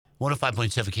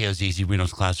105.7 KOZZ,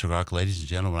 Reno's Classic Rock. Ladies and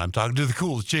gentlemen, I'm talking to the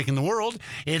coolest chick in the world.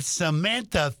 It's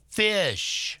Samantha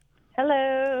Fish.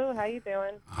 Hello, how you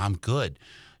doing? I'm good.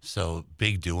 So,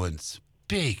 big doings.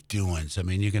 Big doings. I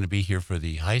mean, you're going to be here for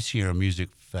the High Sierra Music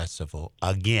Festival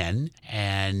again.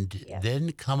 And Yes.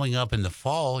 then coming up in the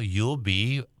fall, you'll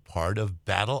be part of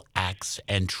Battle Axe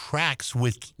and Tracks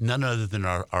with none other than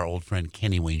our old friend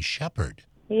Kenny Wayne Shepherd.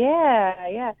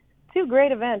 Yeah. Two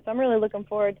great events. I'm really looking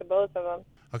forward to both of them.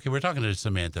 Okay, we're talking to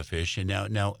Samantha Fish, and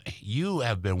now you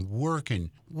have been working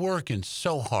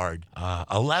so hard.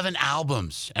 11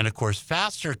 albums, and of course,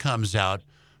 Faster comes out.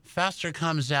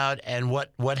 And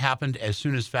what happened as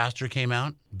soon as Faster came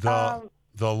out? The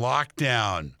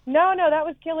lockdown. No, that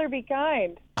was Killer Be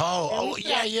Kind.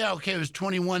 Yeah. Okay, it was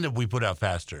 21 that we put out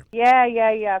Faster.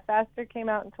 Yeah. Faster came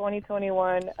out in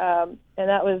 2021, and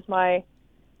that was my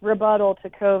rebuttal to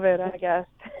COVID, I guess.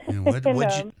 And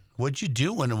what'd you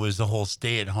do when it was the whole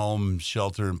stay-at-home,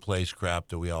 shelter-in-place crap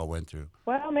that we all went through?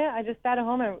 Well, man, I just sat at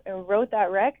home and wrote that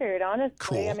record, honestly.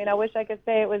 Cool. I mean, I wish I could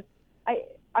say it was...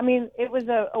 I mean, it was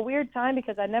a weird time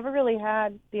because I never really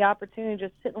had the opportunity to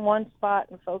just sit in one spot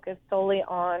and focus solely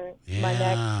on my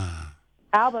next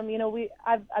album. You know,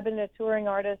 I've been a touring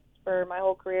artist for my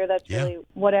whole career. That's really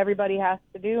what everybody has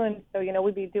to do. And so, you know,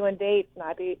 we'd be doing dates and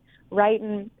I'd be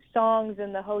writing songs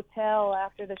in the hotel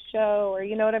after the show, or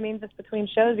you know what I mean? Just between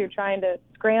shows, you're trying to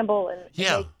scramble and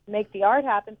make the art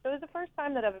happen. So it was the first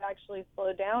time that I've actually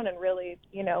slowed down and really,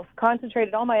 you know,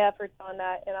 concentrated all my efforts on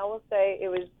that. And I will say it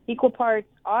was equal parts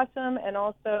awesome and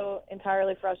also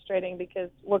entirely frustrating because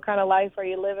what kind of life are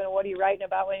you living? What are you writing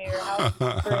about when you're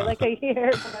out for like a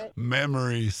year? But,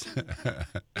 memories.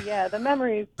 Yeah, the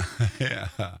memories. Yeah.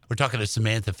 We're talking to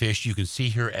Samantha Fish. You can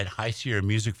see her at High Sierra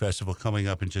Music Festival coming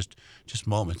up in just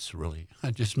moments, really.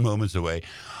 Just moments away.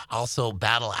 Also,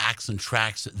 Battle Axe and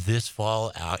Tracks this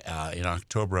fall in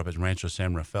October up at Rancho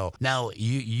San Rafael. Now,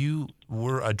 you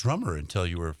were a drummer until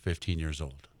you were 15 years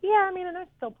old. Yeah, I mean, and I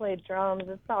still played drums.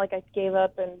 It's not like I gave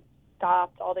up and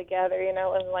stopped altogether, you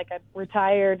know. It wasn't like I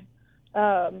retired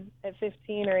at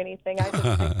 15 or anything.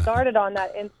 I started on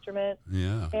that instrument.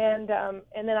 Yeah. And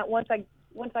then once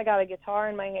I got a guitar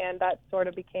in my hand, that sort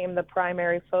of became the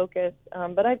primary focus.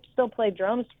 But I still played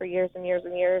drums for years and years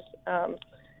and years.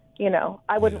 You know,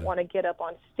 I wouldn't want to get up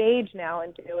on stage now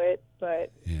and do it,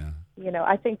 but you know,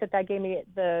 I think that gave me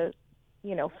the,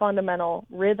 you know, fundamental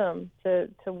rhythm to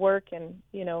work and,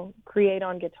 you know, create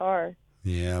on guitar.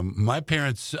 Yeah, my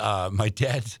parents, my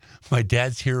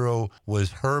dad's hero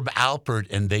was Herb Alpert,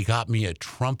 and they got me a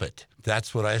trumpet.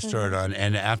 That's what I started on.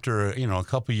 And after, you know, a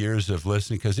couple years of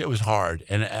listening, because it was hard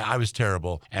and I was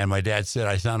terrible. And my dad said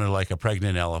I sounded like a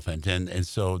pregnant elephant. And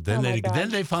so then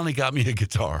they finally got me a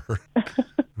guitar.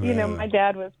 You know, my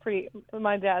dad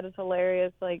is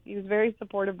hilarious. Like, he was very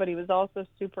supportive, but he was also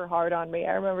super hard on me.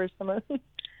 I remember some of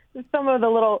the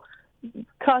little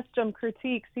custom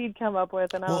critiques he'd come up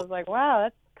with, and I was like, wow,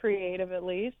 that's creative at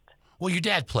least. Well, your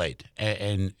dad played,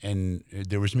 and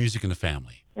there was music in the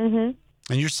family. Mm-hmm.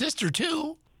 And your sister,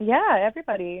 too. Yeah,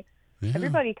 everybody. Yeah.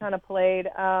 Everybody kind of played.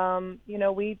 You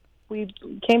know, we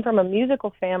came from a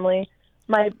musical family.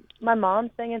 My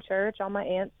mom sang in church. All my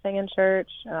aunts sang in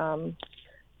church.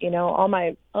 You know, all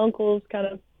my uncles kind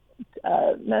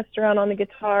of messed around on the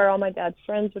guitar. All my dad's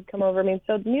friends would come over. I mean,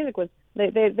 so the music was,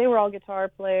 they were all guitar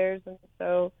players and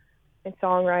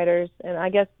songwriters. And I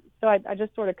guess, so I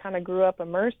just sort of kind of grew up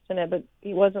immersed in it, but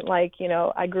it wasn't like, you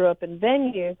know, I grew up in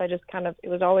venues. I just kind of, it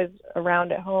was always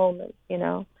around at home, you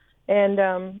know.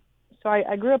 And so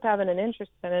I grew up having an interest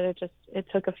in it. It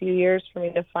took a few years for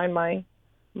me to find my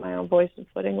own voice and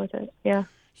footing with it. Yeah.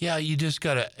 Yeah, you just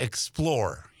got to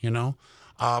explore, you know.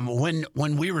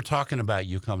 When we were talking about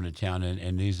you coming to town,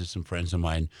 and these are some friends of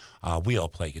mine, we all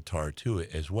play guitar too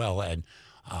as well, and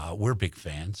we're big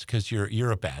fans because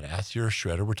you're a badass, you're a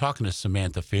shredder. We're talking to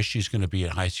Samantha Fish. She's going to be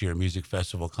at High Sierra Music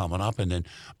Festival coming up, and then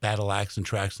Battle Axe and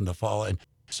Tracks in the fall. And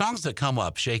songs that come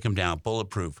up: Shake 'Em Down,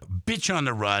 Bulletproof, Bitch on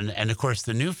the Run, and of course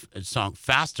the new song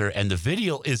Faster. And the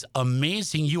video is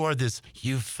amazing.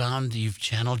 You've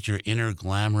channeled your inner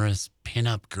glamorous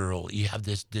pinup girl. You have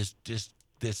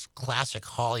this classic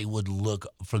Hollywood look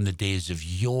from the days of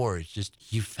yore.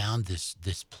 Just, you found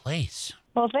this place.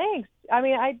 Well, thanks. I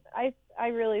mean, I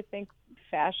really think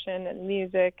fashion and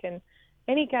music and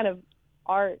any kind of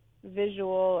art, visual,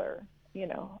 or, you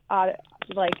know,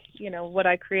 like, you know, what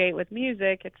I create with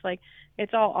music, it's like,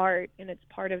 it's all art, and it's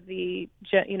part of the,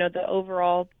 you know, the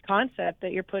overall concept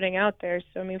that you're putting out there.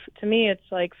 So, I mean, to me,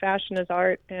 it's like fashion is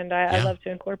art, and I love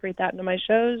to incorporate that into my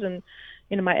shows and,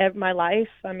 you know, my life.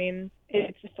 I mean,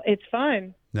 it's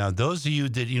fun. Now, those of you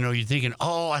that, you're thinking,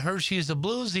 oh, I heard she's a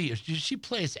bluesy. She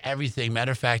plays everything.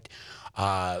 Matter of fact,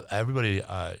 everybody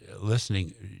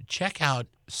listening, check out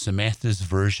Samantha's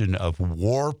version of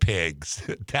War Pigs.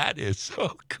 That is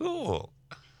so cool.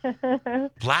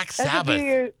 Black That's a few Sabbath.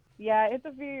 years. Yeah, it's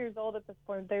a few years old at this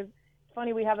point. It's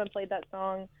funny we haven't played that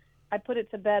song. I put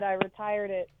it to bed. I retired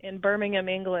it in Birmingham,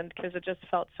 England, because it just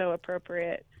felt so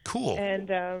appropriate. Cool.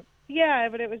 And yeah,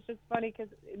 but it was just funny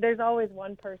because there's always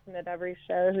one person at every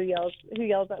show who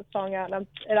yells that song out,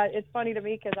 it's funny to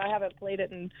me because I haven't played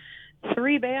it in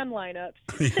 3 band lineups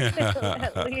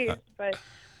at least.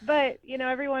 But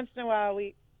every once in a while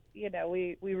we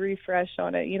refresh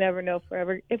on it. You never know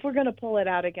if we're gonna pull it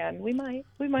out again. We might.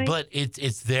 But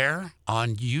it's there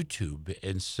on YouTube,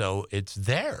 and so it's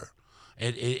there.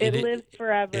 It lives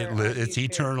forever. It's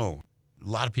eternal. A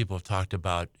lot of people have talked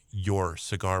about your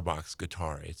cigar box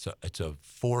guitar. It's a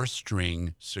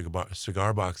 4-string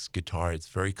cigar box guitar. It's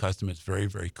very custom. It's very,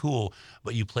 very cool.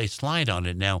 But you play slide on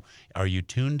it. Now, are you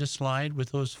tuned to slide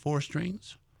with those 4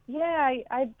 strings? Yeah,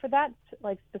 I for that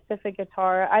specific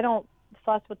guitar, I don't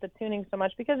fuss with the tuning so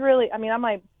much because really, I mean, I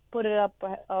might put it up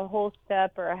a whole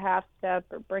step or a half step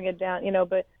or bring it down,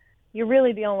 but you're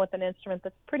really dealing with an instrument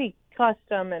that's pretty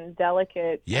custom and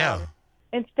delicate. Yeah.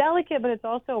 It's delicate, but it's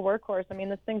also a workhorse. I mean,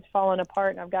 this thing's falling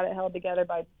apart, and I've got it held together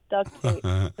by duct tape,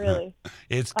 really.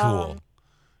 It's cool.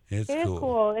 It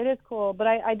is cool, but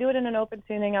I do it in an open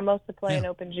tuning. I mostly play an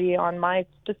open G on my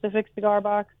specific cigar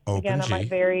box. Again, I might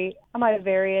vary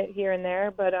it here and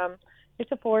there, but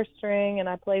it's a 4-string, and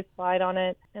I play slide on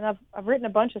it. And I've written a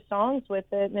bunch of songs with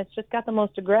it, and it's just got the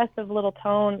most aggressive little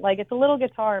tone. Like, it's a little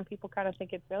guitar, and people kind of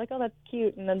think they're like, oh, that's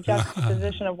cute. And the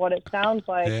juxtaposition of what it sounds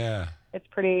like, it's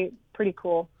pretty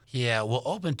cool. Yeah, well,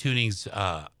 open tunings,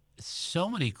 so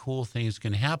many cool things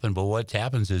can happen. But what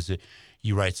happens is that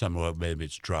you write something, well, maybe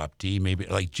it's drop D, maybe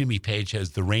like Jimmy Page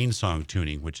has the Rain Song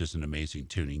tuning, which is an amazing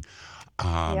tuning.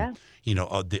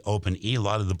 The open E, a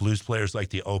lot of the blues players like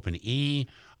the open E.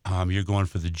 You're going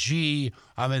for the G.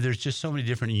 I mean, there's just so many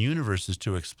different universes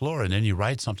to explore. And then you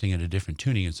write something in a different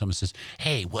tuning, and someone says,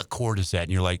 hey, what chord is that?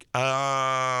 And you're like,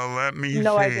 let me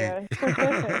No see. idea.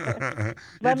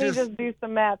 Let me just do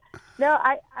some math. No,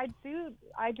 I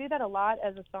do that a lot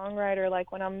as a songwriter.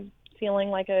 Like when I'm feeling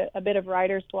like a bit of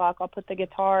writer's block, I'll put the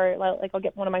guitar, like I'll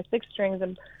get one of my 6 strings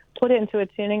and put it into a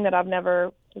tuning that I've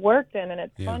never worked in. And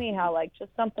it's funny how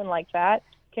just something like that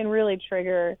can really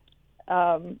trigger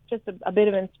just a bit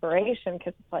of inspiration,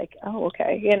 because it's like, oh,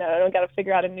 okay, I've got to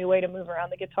figure out a new way to move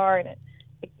around the guitar, and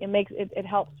it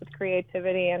helps with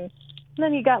creativity, and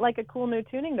then you got like a cool new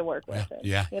tuning to work with.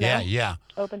 Yeah.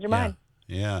 Opens your mind.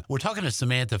 Yeah. We're talking to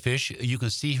Samantha Fish. You can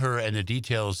see her and the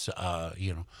details,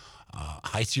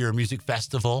 High Sierra Music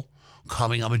Festival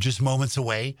coming up in just moments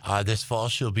away. This fall,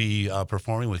 she'll be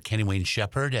performing with Kenny Wayne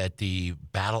Shepherd at the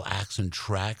Battle Axe and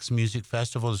Tracks Music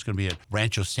Festival. It's going to be at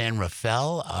Rancho San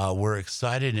Rafael. We're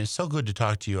excited, and it's so good to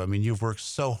talk to you. I mean, you've worked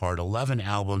so hard, 11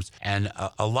 albums, and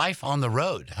a life on the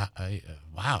road.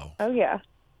 Wow. Oh, yeah.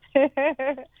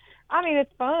 I mean,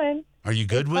 it's fun. Are you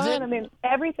good with it? I mean,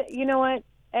 everything, you know what?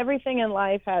 Everything in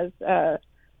life has, the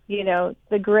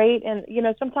great, and,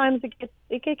 sometimes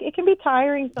it can be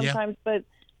tiring sometimes, but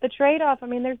the trade-off, I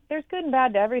mean, there's good and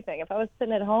bad to everything. If I was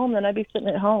sitting at home, then I'd be sitting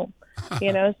at home,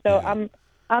 So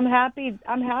I'm happy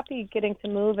getting to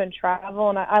move and travel,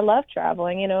 and I love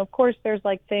traveling. Of course, there's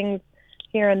like things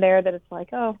here and there that it's like,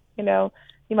 oh,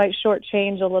 you might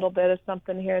shortchange a little bit of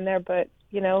something here and there, but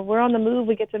we're on the move.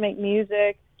 We get to make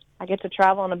music. I get to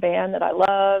travel in a band that I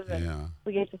love, and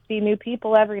we get to see new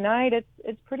people every night.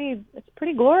 It's pretty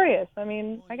glorious. I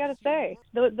mean, I gotta say,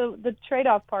 the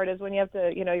trade-off part is when you have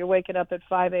to, you're waking up at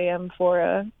 5 a.m. for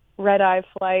a red-eye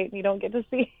flight, and you don't get to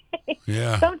see.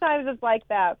 Sometimes it's like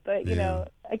that, but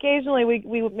occasionally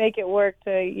we make it work.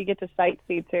 You get to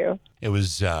sightsee too. It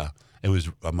was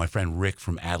my friend Rick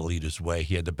from Adelita's Way.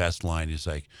 He had the best line. He's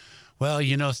like, well,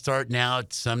 starting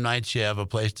out, some nights you have a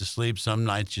place to sleep. Some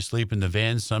nights you sleep in the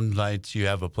van. Some nights you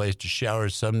have a place to shower.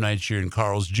 Some nights you're in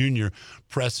Carl's Jr.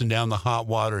 pressing down the hot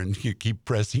water, and you keep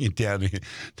pressing it down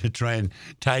to try and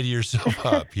tidy yourself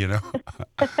up,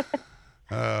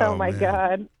 Oh my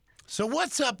God. So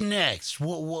what's up next?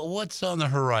 What's on the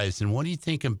horizon? What are you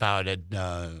thinking about it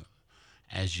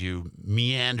as you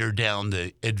meander down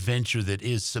the adventure that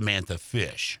is Samantha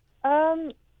Fish?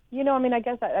 I mean, I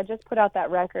guess I just put out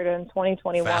that record in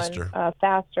 2021.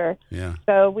 Faster. Yeah.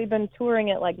 So we've been touring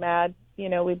it like mad.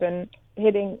 We've been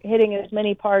hitting as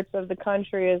many parts of the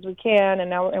country as we can,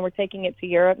 and we're taking it to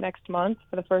Europe next month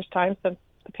for the first time since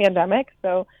the pandemic.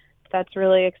 So that's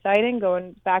really exciting,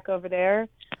 going back over there.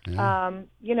 Yeah.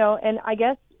 And I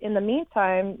guess in the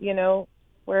meantime,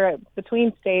 we're where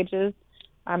between stages,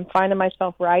 I'm finding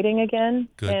myself writing again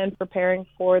Good. and preparing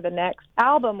for the next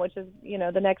album, which is,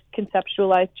 the next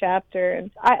conceptualized chapter.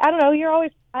 And I don't know, you're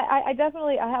always, I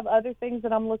definitely, I have other things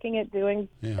that I'm looking at doing,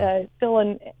 still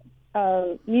in,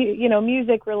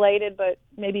 music related, but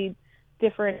maybe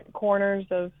different corners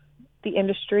of the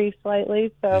industry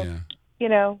slightly. So,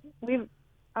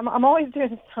 I'm always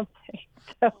doing something.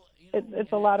 So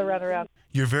it's a lot of runaround.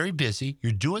 You're very busy.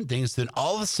 You're doing things. Then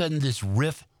all of a sudden, this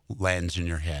riff lands in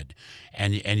your head,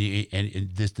 and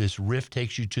this riff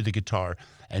takes you to the guitar,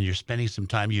 and you're spending some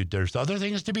time. There's other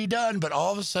things to be done, but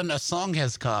all of a sudden, a song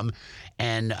has come,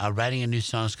 and writing a new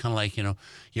song is kind of like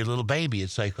your little baby.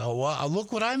 It's like, oh, well,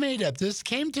 look what I made up. This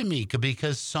came to me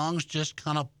because songs just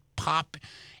kind of pop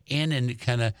in and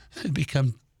kind of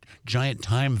become giant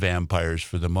time vampires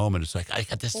for the moment. It's like, I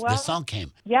got this. This song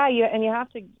came. Yeah, you have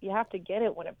to get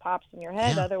it when it pops in your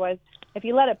head. Yeah. Otherwise, if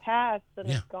you let it pass, then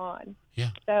it's gone.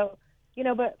 Yeah. So,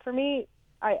 but for me,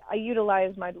 I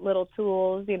utilize my little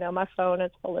tools. My phone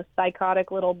is full of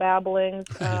psychotic little babblings,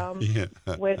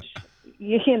 which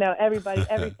every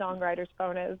songwriter's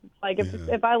phone is. It's like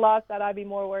if I lost that, I'd be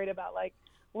more worried about like,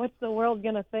 what's the world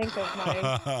going to think of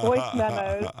my voice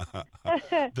memos?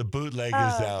 The bootleg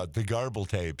is out. The garble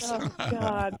tapes. Oh,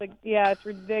 God. It's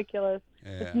ridiculous.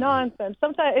 Yeah. It's nonsense.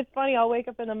 Sometimes it's funny. I'll wake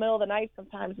up in the middle of the night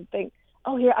sometimes and think,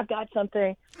 oh, here, I've got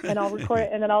something. And I'll record it,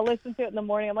 and then I'll listen to it in the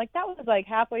morning. I'm like, that was like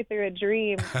halfway through a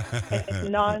dream. It's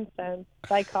nonsense.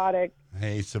 Psychotic.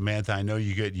 Hey, Samantha, I know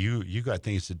you got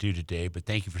things to do today, but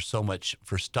thank you so much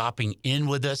for stopping in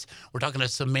with us. We're talking to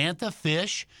Samantha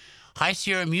Fish, High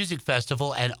Sierra Music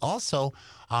Festival, and also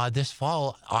this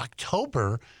fall,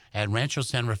 October, at Rancho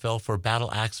San Rafael for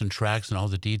Battle Axe and Tracks, and all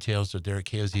the details are there at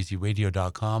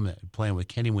KOZZradio.com, playing with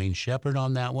Kenny Wayne Shepherd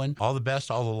on that one. All the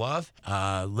best, all the love.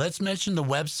 Let's mention the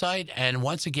website, and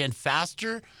once again,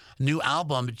 Faster, new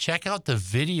album. Check out the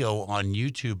video on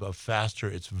YouTube of Faster.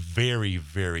 It's very,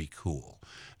 very cool.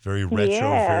 Very retro,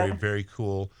 very, very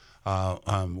cool.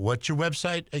 What's your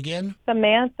website again?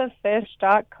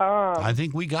 SamanthaFish.com. I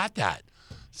think we got that.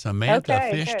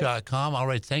 SamanthaFish.com. All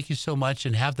right. Thank you so much,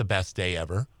 and have the best day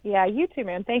ever. Yeah, you too,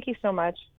 man. Thank you so much.